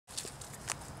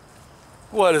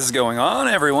What is going on,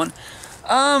 everyone?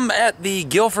 I'm at the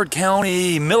Guilford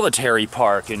County Military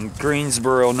Park in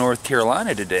Greensboro, North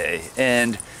Carolina today,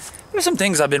 and there's some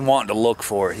things I've been wanting to look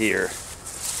for here.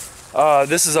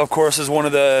 This is, of course, one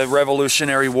of the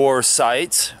Revolutionary War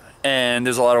sites, and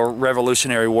there's a lot of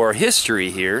Revolutionary War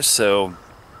history here, so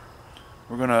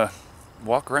we're gonna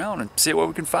walk around and see what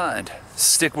we can find.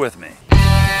 Stick with me.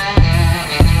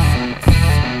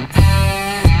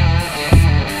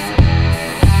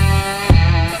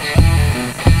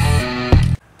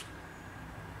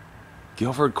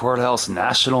 Guilford Courthouse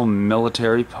National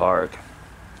Military Park.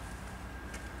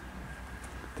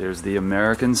 There's the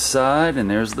American side and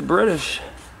there's the British.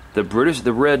 The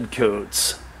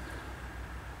redcoats.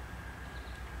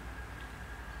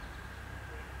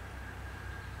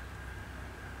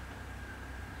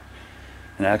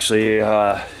 And actually,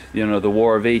 you know, the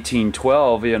War of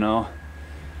 1812, you know,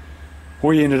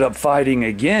 we ended up fighting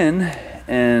again,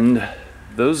 and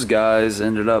those guys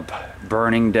ended up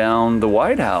burning down the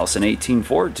White House in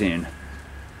 1814.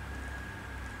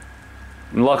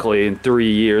 And luckily, in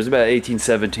 3 years, about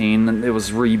 1817, it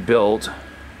was rebuilt.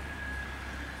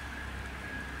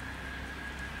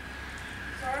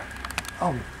 Sir?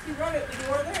 Oh. You run it the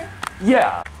door there?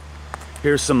 Yeah.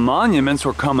 Here's some monuments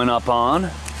we're coming up on.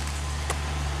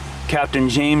 Captain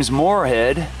James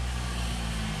Moorhead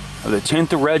of the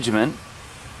 10th Regiment,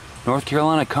 North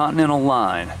Carolina Continental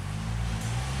Line.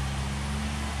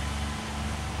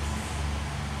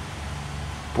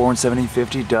 Born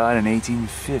 1750, died in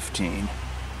 1815.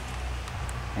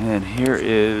 And here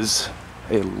is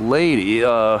a lady,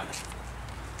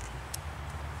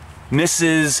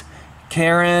 Mrs.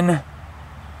 Karen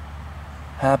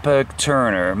Hapgood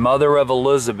Turner, mother of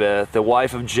Elizabeth, the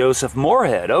wife of Joseph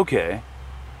Moorhead, okay.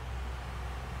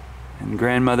 And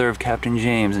grandmother of Captain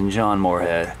James and John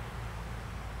Moorhead.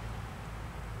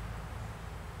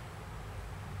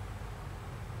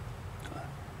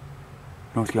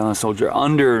 North Carolina soldier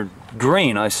under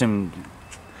Green, I assume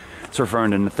it's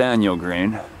referring to Nathaniel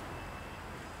Greene.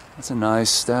 That's a nice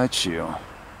statue.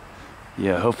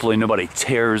 Yeah, hopefully nobody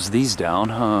tears these down,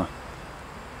 huh?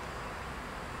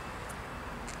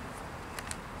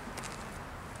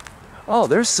 Oh,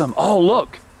 there's some, oh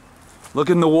look! Look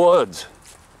in the woods.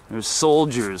 There's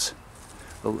soldiers.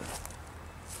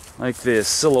 Like this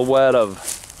silhouette of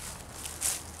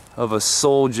a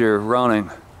soldier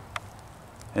running.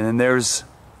 And then there's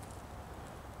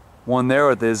one there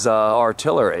with his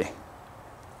artillery.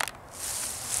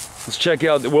 Let's check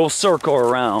out, we'll circle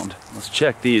around. Let's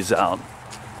check these out.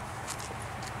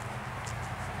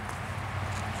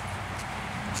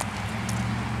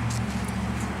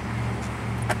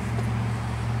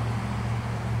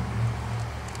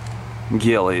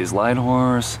 Gillies, Light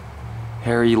Horse,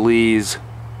 Harry Lee's.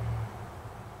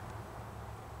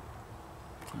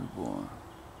 Good boy.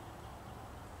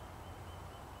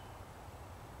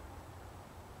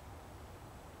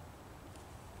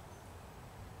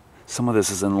 Some of this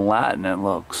is in Latin, it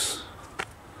looks.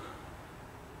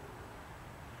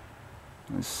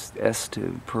 This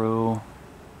Estive Pro.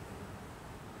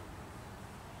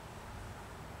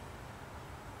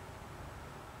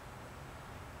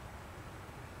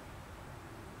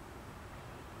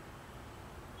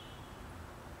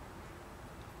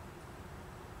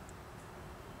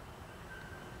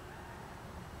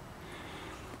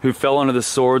 Who fell under the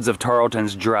swords of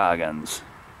Tarleton's dragons.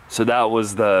 So that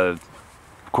was the,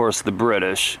 of course, the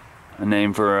British, a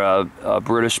name for a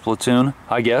British platoon,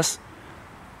 I guess.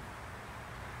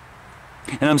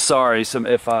 And I'm sorry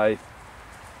if I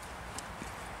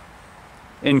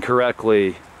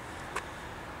incorrectly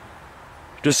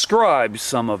described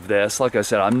some of this. Like I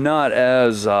said, I'm not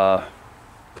as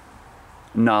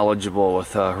knowledgeable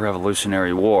with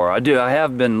Revolutionary War. I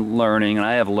have been learning, and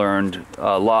I have learned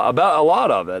a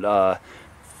lot of it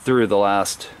through the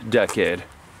last decade.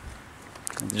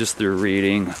 Just through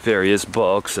reading various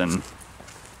books and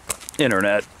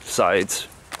internet sites.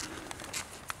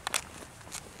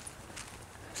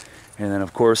 And then,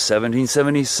 of course,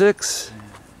 1776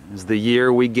 is the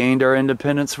year we gained our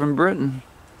independence from Britain.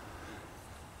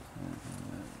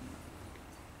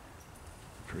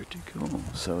 Pretty cool.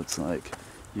 So it's like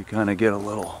you kind of get a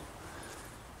little,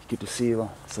 you get to see,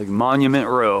 it's like Monument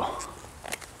Row.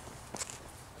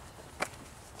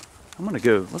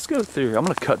 Let's go through, I'm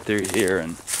gonna cut through here,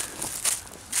 and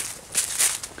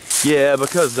yeah,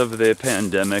 because of the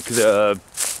pandemic, the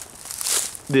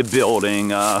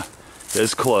building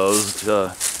is closed,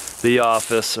 the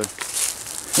office or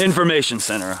information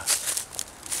center.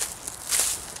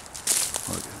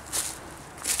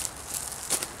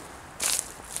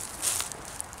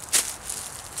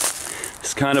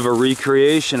 kind of a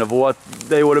recreation of what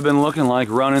they would have been looking like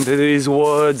running through these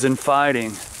woods and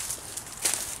fighting.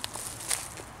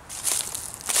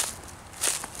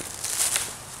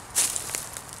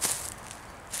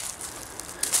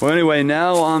 Well, anyway,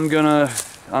 now I'm gonna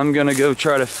go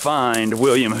try to find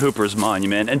William Hooper's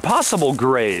monument and possible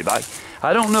grave.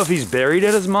 I don't know if he's buried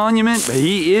at his monument, but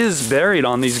he is buried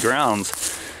on these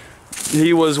grounds.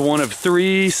 He was one of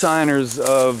 3 signers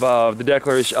of the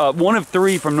Declaration, one of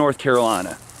 3 from North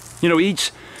Carolina. You know,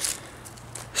 each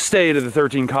state of the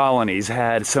 13 colonies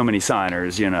had so many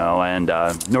signers, you know, and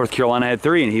North Carolina had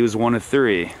 3, and he was one of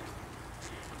 3.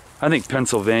 I think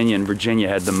Pennsylvania and Virginia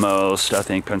had the most. I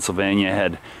think Pennsylvania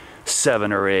had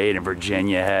 7 or 8, and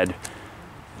Virginia had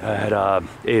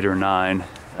 8 or 9.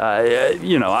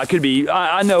 You know, I could be,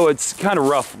 I know it's kind of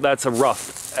rough. That's a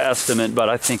rough estimate, but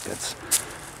I think that's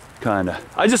kind of,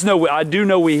 I just know, I do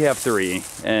know we have 3.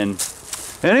 And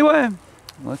anyway,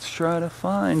 let's try to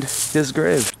find his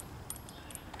grave.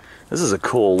 This is a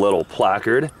cool little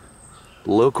placard.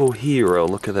 Local hero.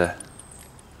 Look at that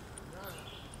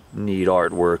neat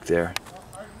artwork there.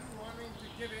 Are you wanting to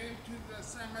get into the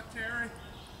cemetery?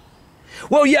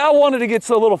 Well, yeah, I wanted to get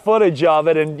a little footage of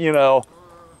it, and you know.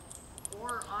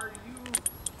 Or are you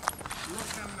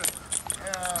looking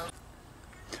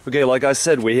Okay, like I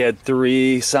said, we had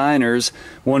 3 signers,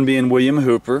 one being William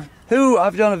Hooper, who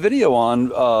I've done a video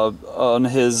on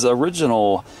his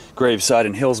original gravesite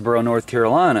in Hillsborough, North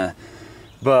Carolina.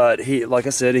 But he, like I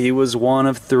said, he was one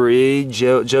of 3.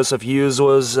 Joseph Hughes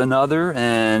was another,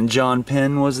 and John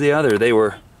Penn was the other. They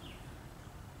were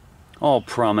all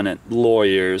prominent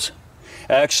lawyers.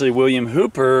 Actually, William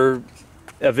Hooper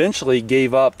eventually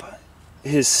gave up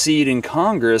his seat in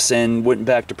Congress and went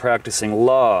back to practicing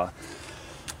law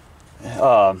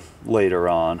later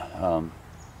on.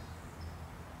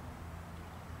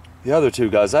 The other 2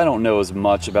 guys, I don't know as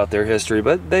much about their history,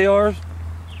 but they are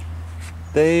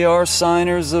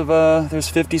signers of, there's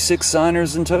 56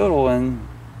 signers in total, and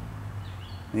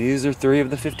these are 3 of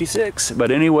the 56.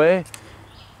 But anyway,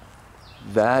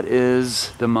 that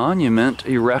is the monument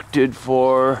erected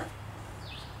for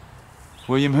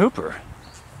William Hooper.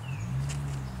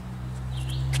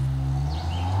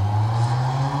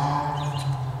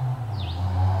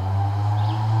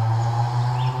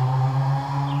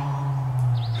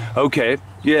 Okay,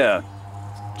 yeah.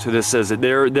 So this says that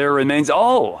there remains,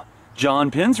 oh! John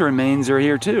Penn's remains are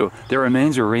here too. Their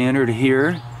remains were re-entered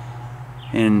here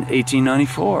in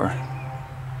 1894.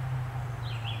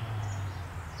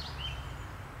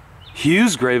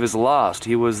 Hughes' grave is lost.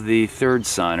 He was the 3rd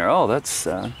signer. Oh, that's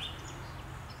sad.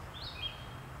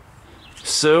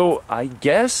 So I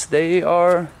guess they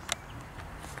were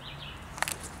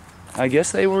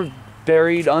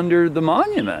buried under the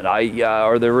monument.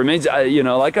 Or the remains, you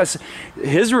know, like I said,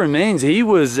 his remains, he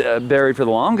was buried for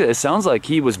the longest. It sounds like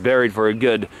he was buried for a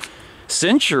good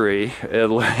century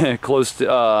close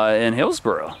to, in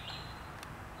Hillsborough.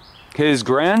 His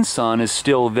grandson is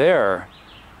still there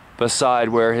beside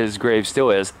where his grave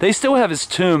still is. They still have his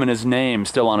tomb and his name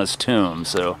still on his tomb,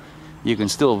 so you can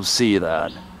still see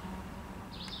that.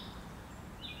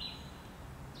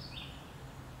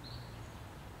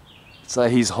 It's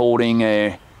like he's holding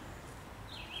the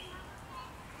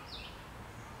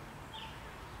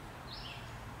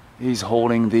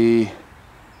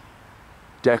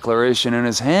Declaration in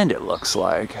his hand, it looks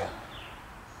like.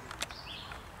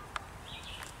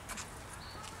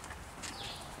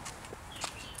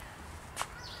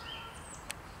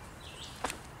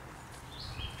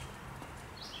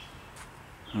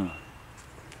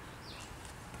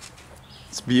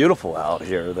 It's beautiful out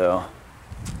here, though.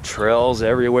 Trails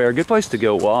everywhere. Good place to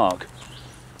go walk.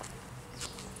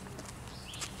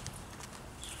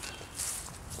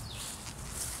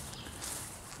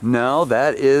 No,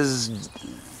 that is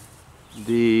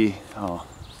the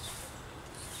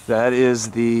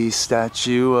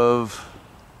statue of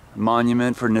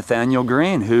monument for Nathaniel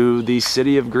Greene, who the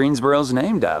city of Greensboro is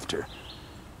named after.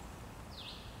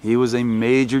 He was a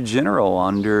major general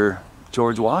under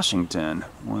George Washington,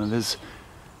 one of his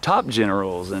top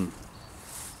generals, and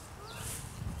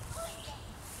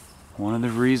one of the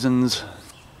reasons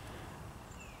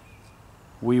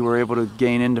we were able to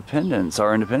gain independence,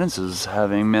 our independence, is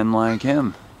having men like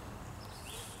him.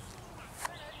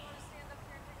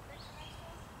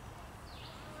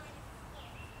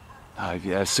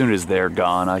 As soon as they're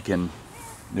gone,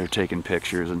 they're taking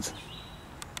pictures, and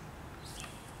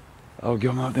I'll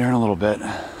go up there in a little bit.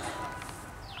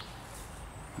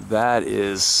 That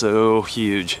is so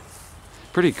huge.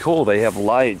 Pretty cool. They have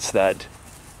lights that,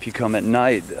 if you come at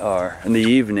night or in the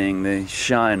evening, they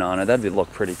shine on it. That'd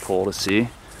look pretty cool to see.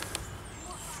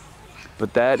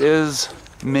 But that is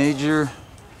Major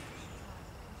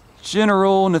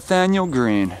General Nathaniel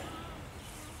Greene.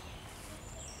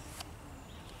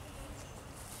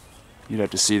 You'd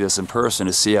have to see this in person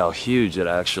to see how huge it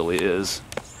actually is.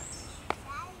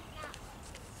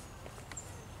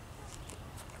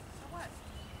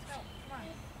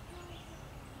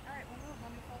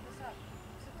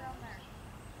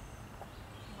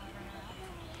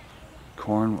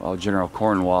 General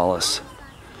Cornwallis.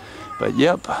 But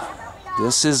yep,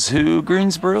 this is who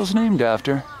Greensboro's named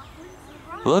after.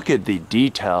 Look at the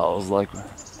details, like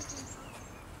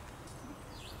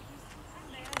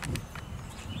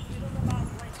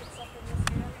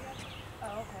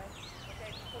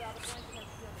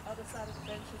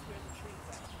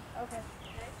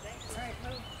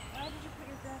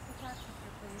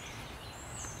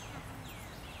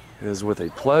it is with a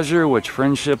pleasure which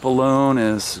friendship alone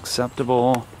is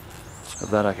acceptable. Of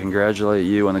that I congratulate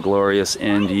you on the glorious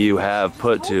end you have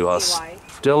put to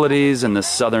hostilities in the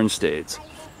southern states.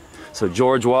 So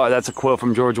that's a quote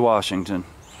from George Washington.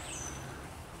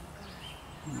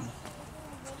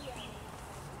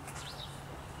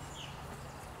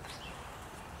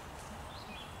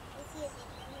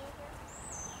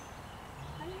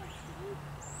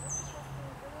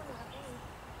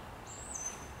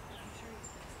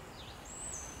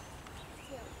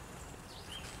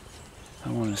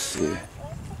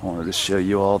 I wanted to show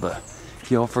you all the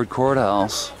Guilford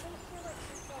Courthouse.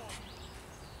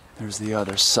 There's the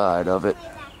other side of it.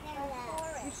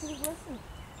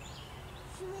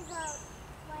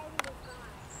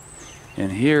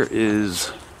 And here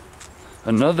is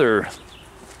another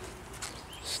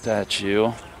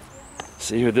statue.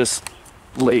 See who this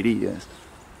lady is.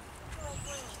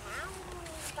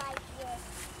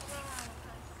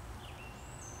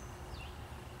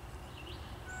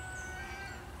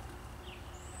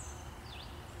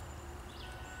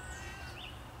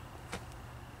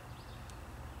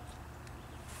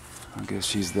 I guess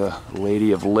she's the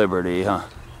Lady of Liberty, huh?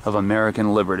 Of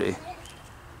American Liberty.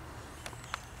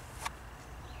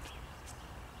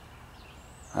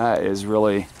 That is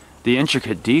really, the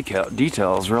intricate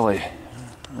detail is really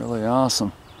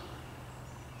awesome.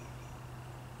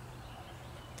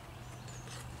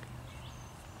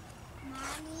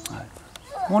 I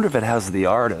wonder if it has the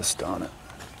artist on it.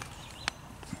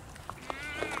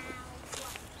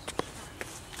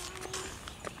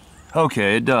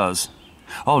 Okay, it does.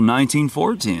 Oh,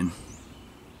 1914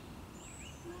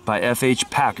 by F.H.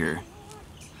 Packer.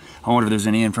 I wonder if there's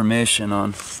any information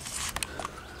on.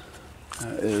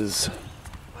 That is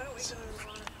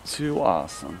too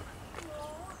awesome.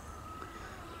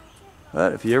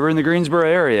 But if you're ever in the Greensboro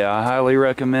area, I highly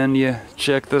recommend you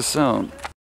check this out.